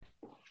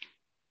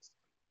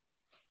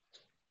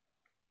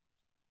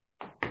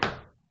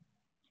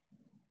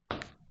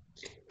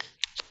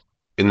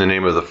In the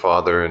name of the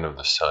Father, and of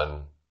the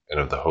Son, and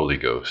of the Holy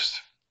Ghost.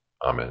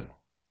 Amen.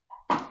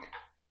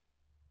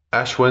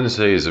 Ash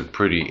Wednesday is a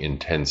pretty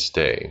intense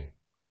day.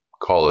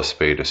 Call a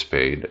spade a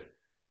spade.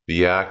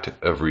 The act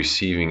of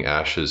receiving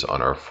ashes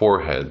on our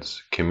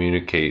foreheads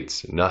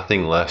communicates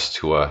nothing less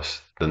to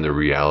us than the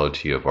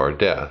reality of our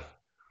death.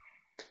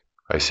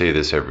 I say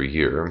this every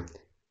year.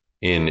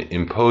 In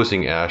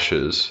imposing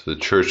ashes, the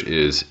Church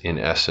is, in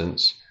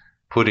essence,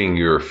 putting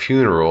your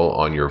funeral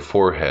on your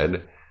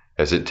forehead,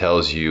 as it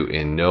tells you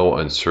in no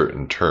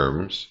uncertain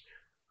terms,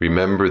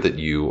 remember that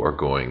you are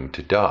going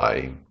to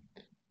die.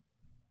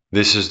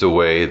 This is the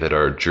way that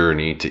our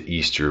journey to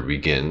Easter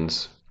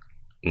begins,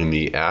 in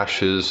the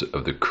ashes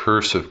of the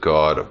curse of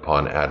God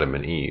upon Adam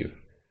and Eve.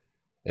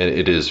 And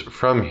it is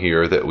from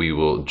here that we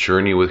will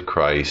journey with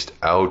Christ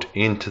out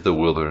into the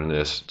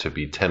wilderness to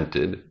be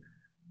tempted,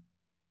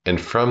 and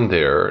from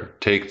there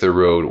take the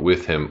road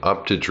with him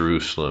up to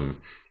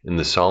Jerusalem in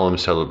the solemn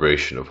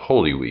celebration of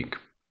Holy Week.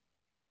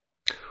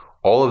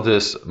 All of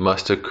this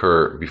must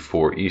occur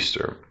before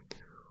Easter.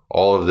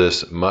 All of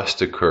this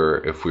must occur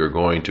if we are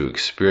going to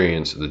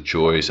experience the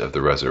joys of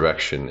the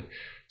resurrection,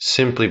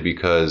 simply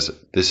because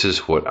this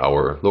is what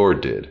our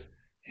Lord did.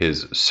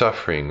 His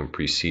suffering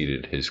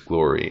preceded his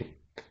glory.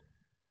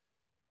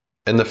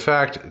 And the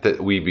fact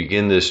that we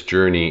begin this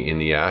journey in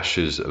the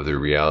ashes of the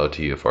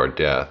reality of our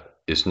death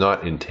is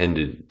not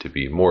intended to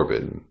be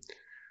morbid.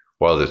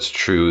 While it's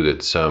true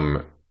that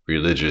some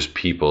religious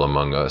people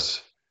among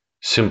us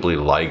simply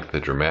like the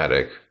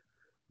dramatic,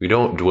 we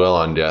don't dwell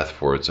on death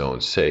for its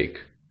own sake.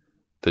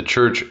 The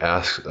Church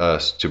asks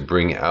us to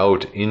bring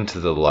out into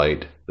the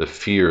light the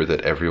fear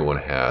that everyone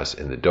has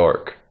in the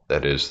dark,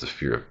 that is, the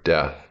fear of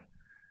death.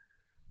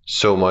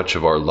 So much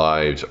of our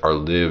lives are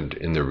lived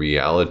in the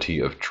reality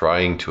of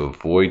trying to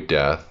avoid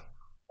death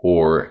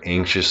or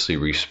anxiously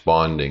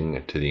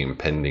responding to the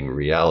impending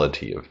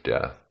reality of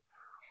death.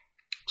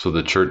 So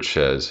the Church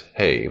says,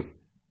 hey,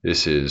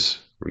 this is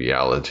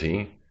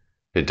reality.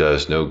 It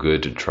does no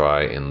good to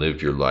try and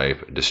live your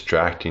life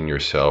distracting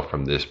yourself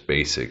from this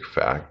basic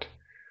fact.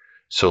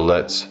 So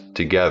let's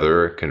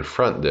together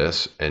confront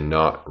this and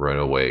not run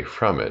away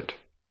from it.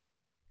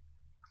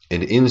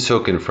 And in so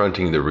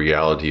confronting the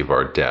reality of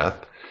our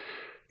death,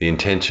 the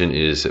intention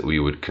is that we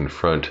would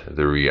confront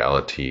the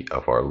reality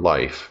of our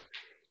life.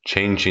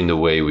 Changing the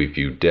way we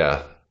view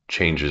death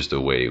changes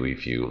the way we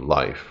view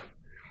life.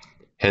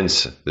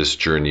 Hence this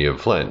journey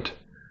of Lent,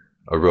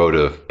 a road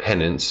of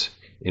penance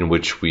in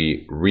which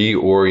we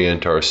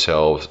reorient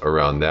ourselves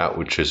around that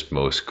which is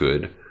most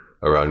good,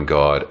 around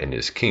God and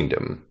his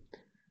kingdom.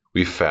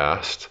 We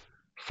fast,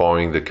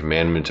 following the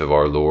commandment of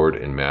our Lord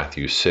in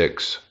Matthew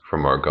 6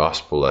 from our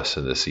gospel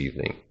lesson this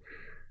evening.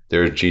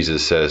 There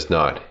Jesus says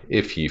not,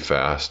 if ye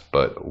fast,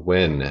 but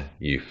when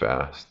ye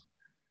fast.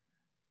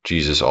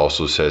 Jesus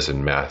also says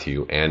in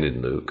Matthew and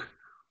in Luke,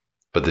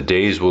 but the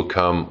days will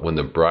come when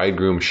the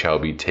bridegroom shall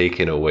be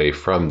taken away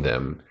from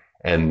them,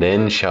 and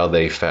then shall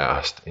they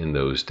fast in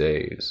those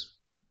days.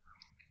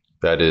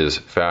 That is,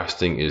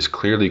 fasting is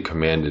clearly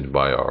commanded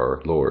by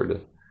our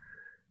Lord.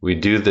 We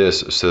do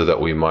this so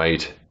that we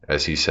might,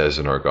 as he says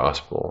in our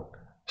gospel,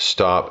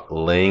 stop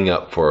laying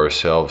up for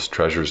ourselves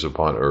treasures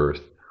upon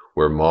earth,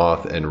 where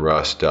moth and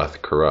rust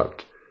doth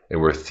corrupt, and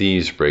where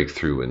thieves break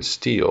through and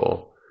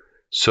steal,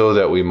 so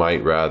that we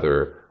might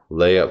rather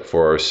lay up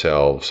for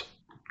ourselves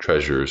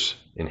treasures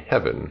in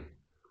heaven.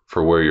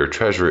 For where your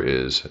treasure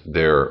is,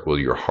 there will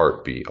your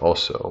heart be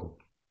also.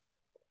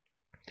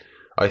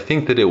 I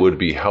think that it would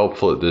be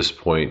helpful at this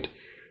point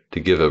to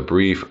give a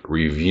brief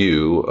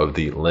review of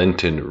the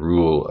Lenten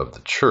rule of the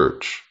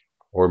Church,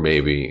 or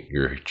maybe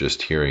you're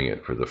just hearing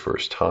it for the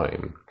first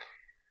time.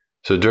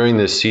 So during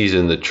this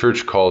season, the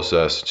Church calls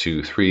us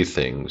to three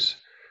things: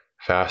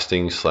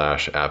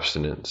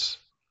 fasting/abstinence,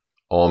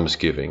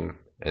 almsgiving,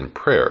 and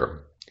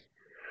prayer.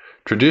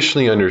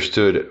 Traditionally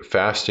understood,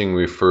 fasting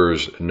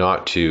refers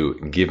not to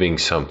giving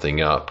something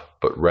up,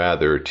 but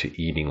rather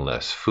to eating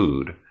less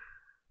food.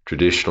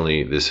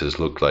 Traditionally, this has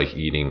looked like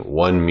eating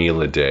one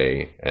meal a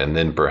day, and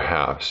then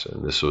perhaps,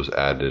 and this was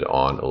added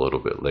on a little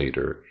bit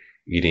later,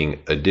 eating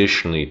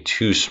additionally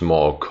 2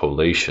 small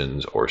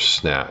collations or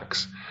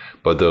snacks,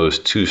 but those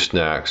 2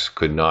 snacks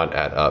could not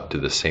add up to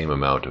the same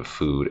amount of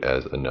food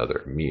as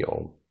another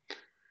meal.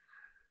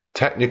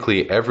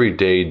 Technically, every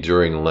day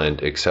during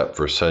Lent, except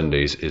for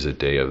Sundays, is a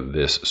day of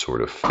this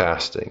sort of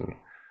fasting.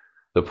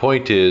 The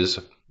point is,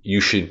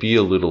 you should be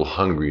a little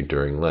hungry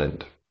during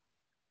Lent.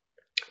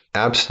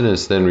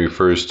 Abstinence then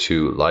refers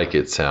to, like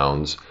it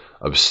sounds,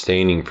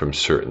 abstaining from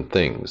certain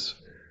things.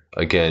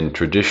 Again,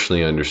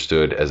 traditionally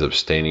understood as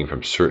abstaining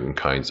from certain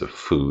kinds of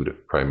food,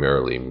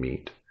 primarily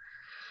meat.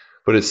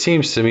 But it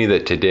seems to me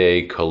that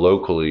today,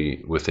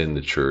 colloquially within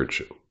the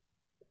Church,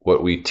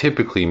 what we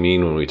typically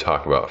mean when we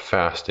talk about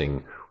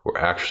fasting, we're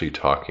actually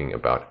talking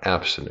about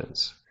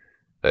abstinence.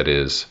 That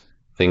is,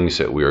 things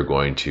that we are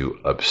going to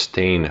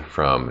abstain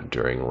from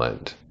during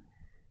Lent.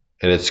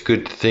 And it's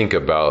good to think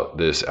about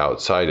this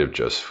outside of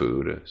just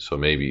food, so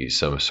maybe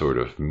some sort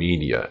of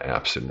media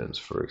abstinence,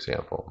 for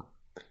example.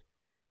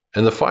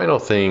 And the final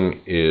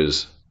thing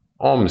is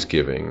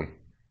almsgiving,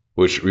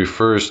 which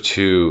refers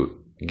to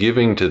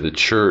giving to the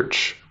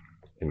church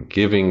and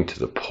giving to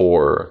the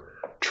poor,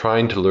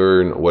 trying to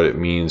learn what it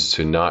means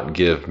to not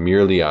give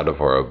merely out of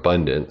our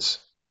abundance,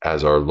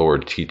 as our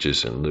Lord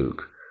teaches in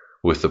Luke,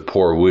 with the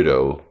poor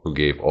widow who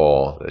gave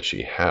all that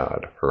she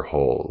had, her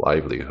whole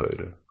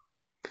livelihood.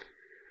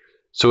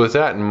 So with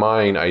that in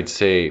mind, I'd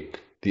say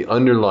the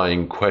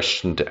underlying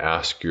question to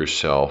ask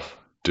yourself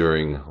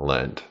during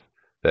Lent,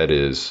 that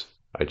is,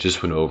 I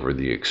just went over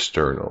the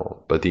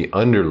external, but the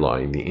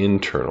underlying, the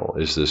internal,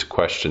 is this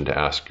question to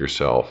ask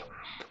yourself,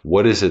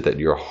 what is it that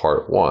your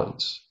heart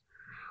wants?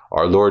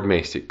 Our Lord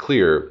makes it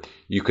clear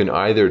you can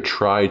either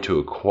try to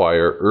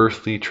acquire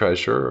earthly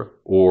treasure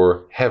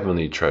or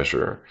heavenly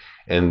treasure,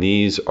 and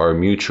these are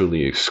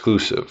mutually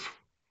exclusive.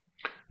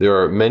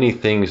 There are many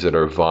things that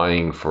are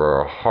vying for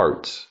our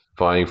hearts,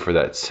 vying for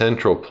that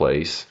central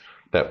place,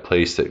 that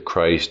place that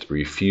Christ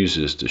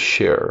refuses to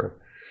share.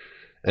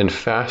 And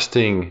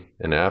fasting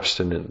and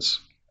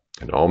abstinence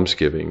and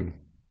almsgiving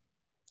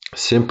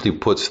simply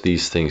puts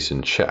these things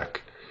in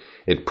check.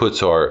 It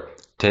puts our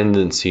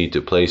tendency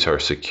to place our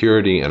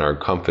security and our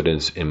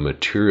confidence in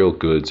material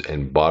goods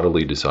and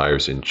bodily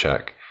desires in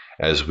check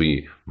as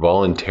we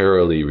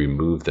voluntarily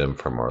remove them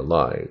from our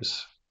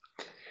lives.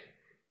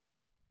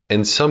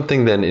 And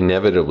something then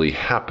inevitably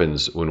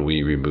happens when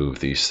we remove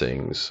these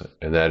things,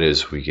 and that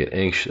is we get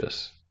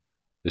anxious.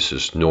 This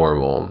is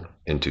normal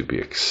and to be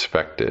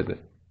expected,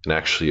 and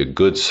actually a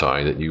good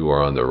sign that you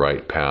are on the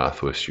right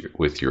path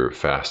with your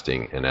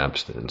fasting and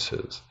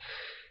abstinences.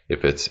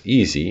 If it's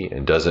easy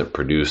and doesn't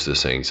produce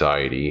this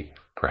anxiety,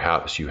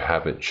 perhaps you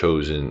haven't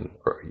chosen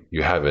or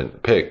you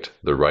haven't picked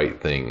the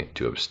right thing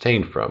to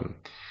abstain from.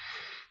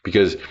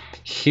 Because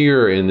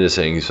here in this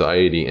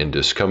anxiety and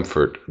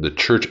discomfort, the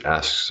church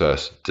asks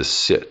us to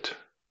sit.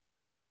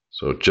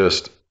 So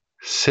just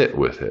sit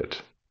with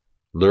it.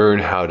 Learn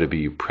how to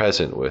be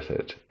present with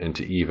it and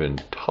to even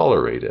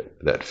tolerate it,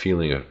 that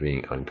feeling of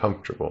being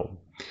uncomfortable.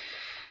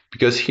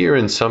 Because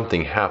herein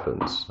something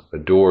happens. A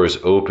door is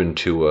open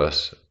to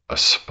us, a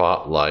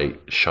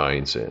spotlight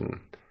shines in.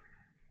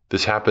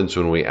 This happens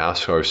when we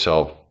ask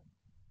ourselves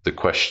the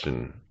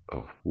question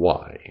of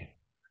why.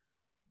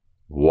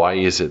 Why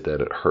is it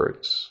that it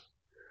hurts?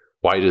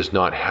 Why does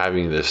not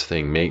having this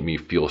thing make me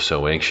feel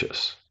so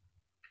anxious?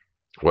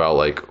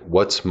 Well,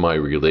 what's my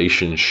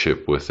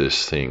relationship with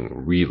this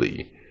thing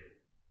really?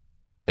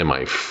 Am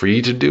I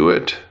free to do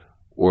it,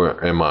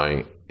 or am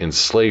I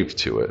enslaved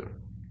to it?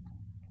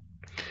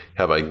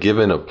 Have I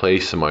given a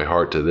place in my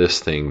heart to this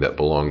thing that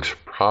belongs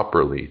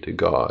properly to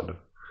God?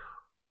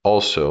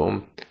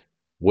 Also,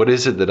 what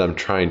is it that I'm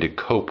trying to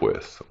cope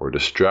with or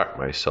distract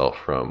myself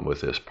from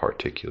with this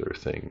particular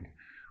thing?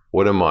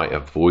 What am I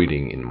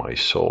avoiding in my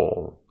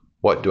soul?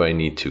 What do I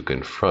need to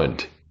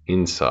confront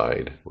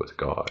inside with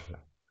God?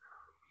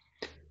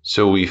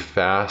 So we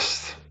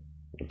fast,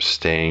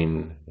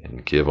 abstain,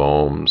 and give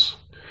alms.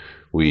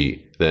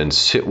 We then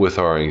sit with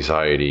our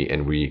anxiety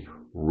and we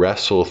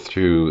wrestle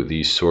through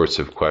these sorts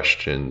of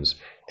questions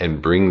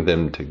and bring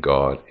them to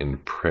God in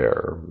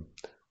prayer,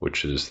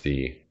 which is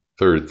the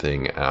third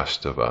thing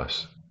asked of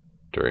us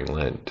during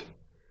Lent.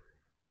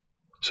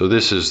 So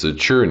this is the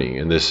journey,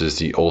 and this is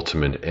the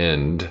ultimate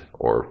end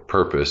or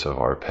purpose of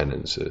our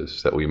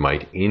penances, that we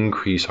might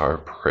increase our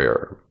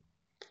prayer,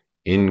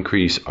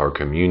 increase our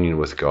communion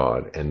with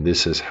God, and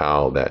this is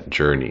how that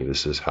journey,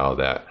 this is how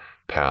that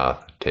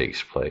path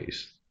takes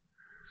place.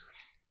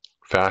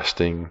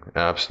 Fasting,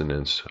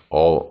 abstinence,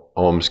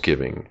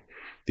 almsgiving,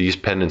 these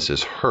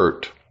penances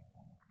hurt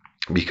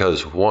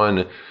because,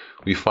 one,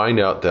 we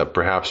find out that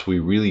perhaps we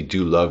really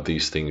do love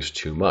these things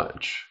too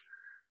much.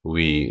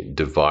 We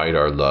divide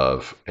our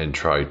love and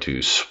try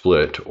to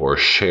split or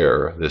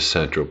share this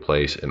central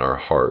place in our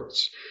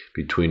hearts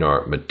between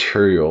our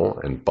material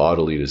and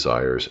bodily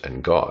desires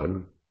and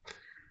God.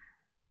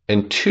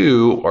 And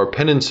two, our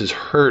penances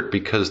hurt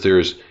because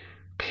there's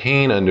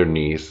pain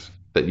underneath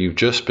that you've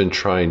just been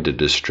trying to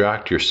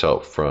distract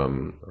yourself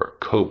from or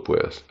cope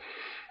with.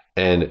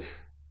 And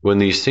when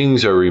these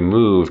things are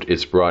removed,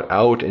 it's brought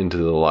out into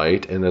the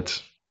light, and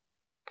that's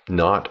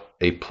not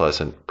a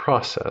pleasant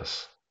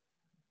process.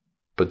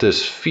 But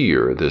this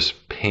fear, this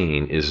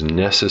pain, is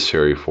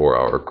necessary for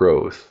our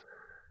growth.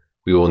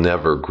 We will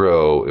never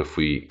grow if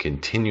we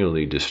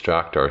continually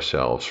distract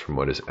ourselves from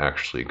what is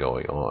actually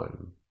going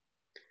on.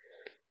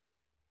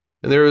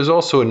 And there is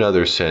also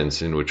another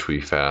sense in which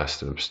we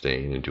fast and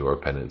abstain and do our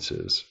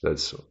penances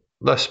that's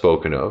less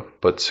spoken of,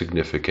 but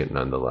significant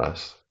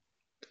nonetheless.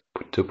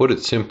 To put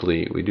it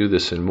simply, we do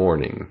this in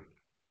mourning.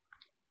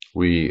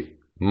 We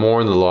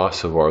mourn the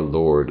loss of our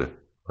Lord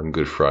on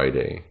Good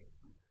Friday.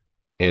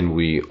 And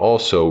we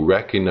also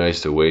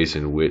recognize the ways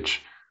in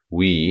which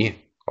we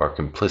are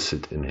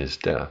complicit in his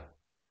death.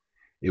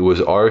 It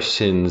was our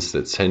sins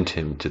that sent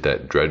him to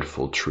that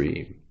dreadful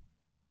tree.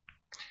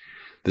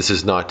 This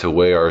is not to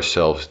weigh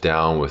ourselves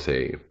down with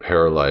a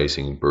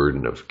paralyzing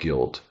burden of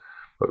guilt,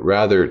 but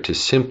rather to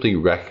simply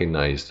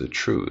recognize the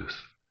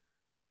truth,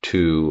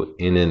 to,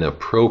 in an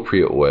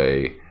appropriate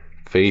way,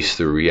 face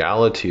the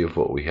reality of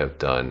what we have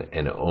done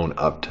and own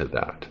up to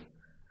that.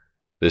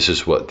 This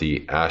is what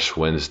the Ash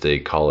Wednesday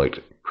collect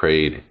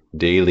prayed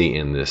daily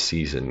in this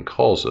season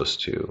calls us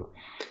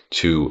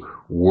to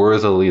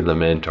worthily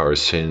lament our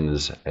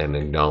sins and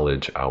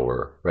acknowledge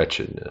our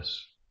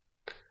wretchedness.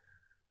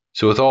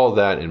 So with all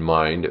that in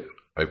mind,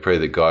 I pray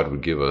that God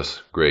would give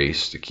us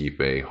grace to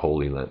keep a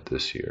holy Lent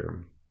this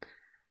year.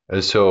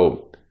 And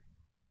so,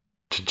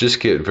 to just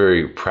get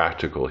very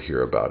practical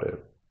here about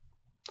it,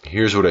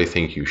 here's what I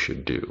think you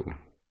should do.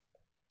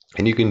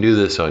 And you can do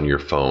this on your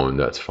phone,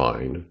 that's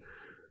fine.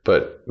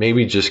 But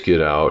maybe just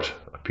get out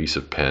a piece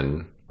of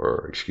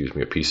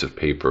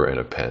paper and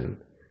a pen.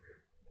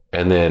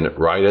 And then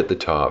write at the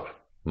top,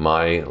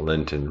 my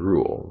Lenten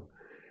rule.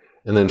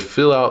 And then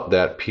fill out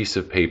that piece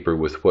of paper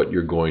with what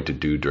you're going to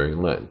do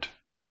during Lent.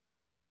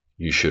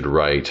 You should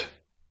write,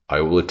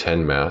 I will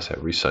attend Mass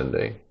every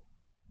Sunday.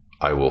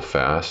 I will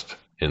fast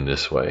in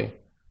this way.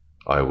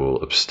 I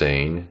will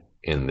abstain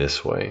in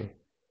this way.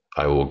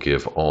 I will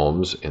give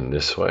alms in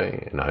this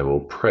way. And I will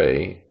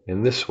pray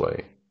in this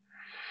way.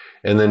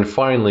 And then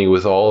finally,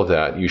 with all of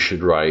that, you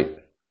should write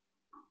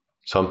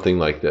something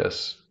like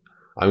this.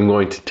 I'm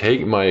going to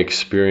take my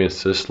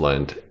experience this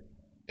Lent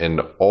and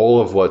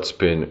all of what's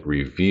been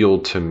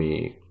revealed to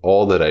me,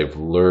 all that I've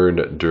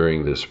learned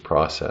during this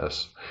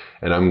process,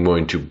 and I'm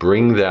going to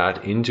bring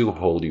that into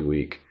Holy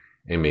Week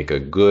and make a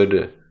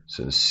good,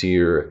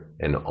 sincere,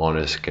 and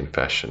honest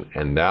confession.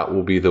 And that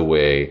will be the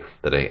way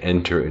that I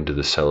enter into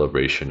the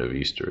celebration of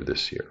Easter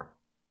this year.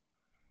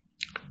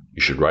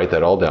 You should write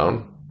that all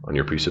down on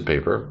your piece of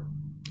paper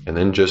and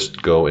then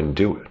just go and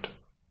do it.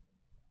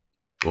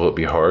 Will it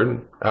be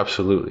hard?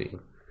 Absolutely.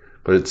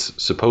 But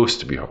it's supposed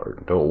to be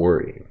hard. Don't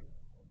worry.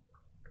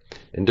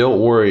 And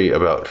don't worry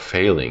about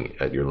failing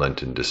at your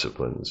Lenten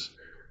disciplines.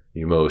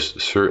 You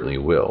most certainly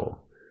will.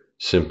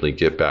 Simply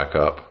get back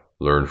up,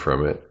 learn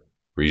from it,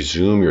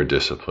 resume your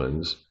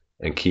disciplines,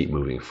 and keep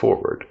moving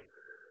forward.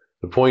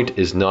 The point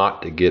is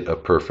not to get a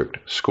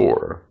perfect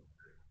score.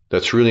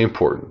 That's really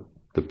important.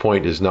 The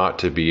point is not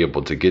to be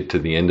able to get to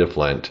the end of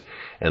Lent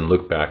and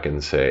look back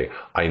and say,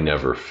 I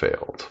never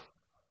failed.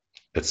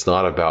 It's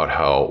not about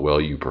how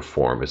well you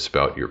perform, it's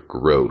about your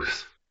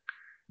growth.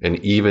 And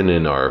even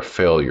in our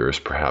failures,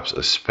 perhaps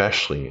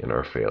especially in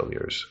our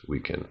failures, we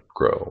can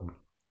grow.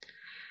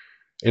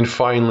 And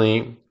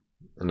finally,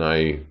 and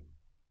I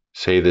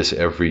say this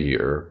every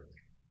year,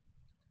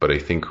 but I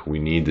think we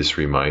need this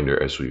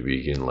reminder as we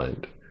begin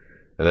Lent,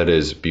 and that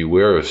is,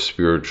 beware of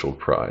spiritual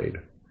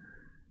pride.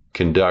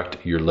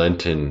 Conduct your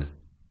Lenten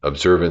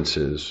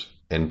observances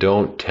and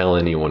don't tell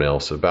anyone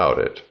else about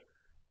it.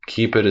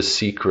 Keep it a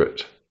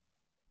secret.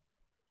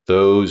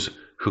 Those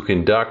who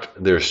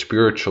conduct their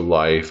spiritual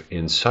life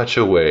in such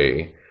a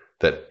way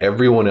that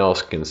everyone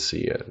else can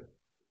see it.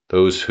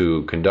 Those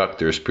who conduct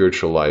their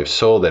spiritual life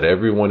so that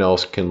everyone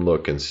else can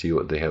look and see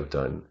what they have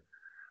done.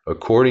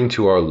 According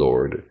to our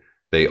Lord,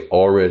 they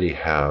already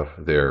have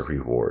their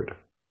reward.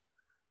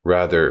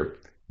 Rather,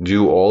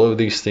 do all of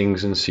these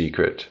things in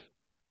secret,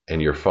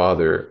 and your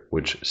Father,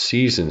 which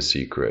sees in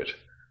secret,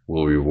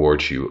 will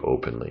reward you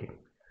openly.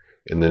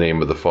 In the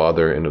name of the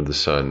Father, and of the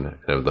Son,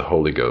 and of the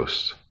Holy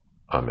Ghost.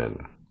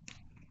 Amen.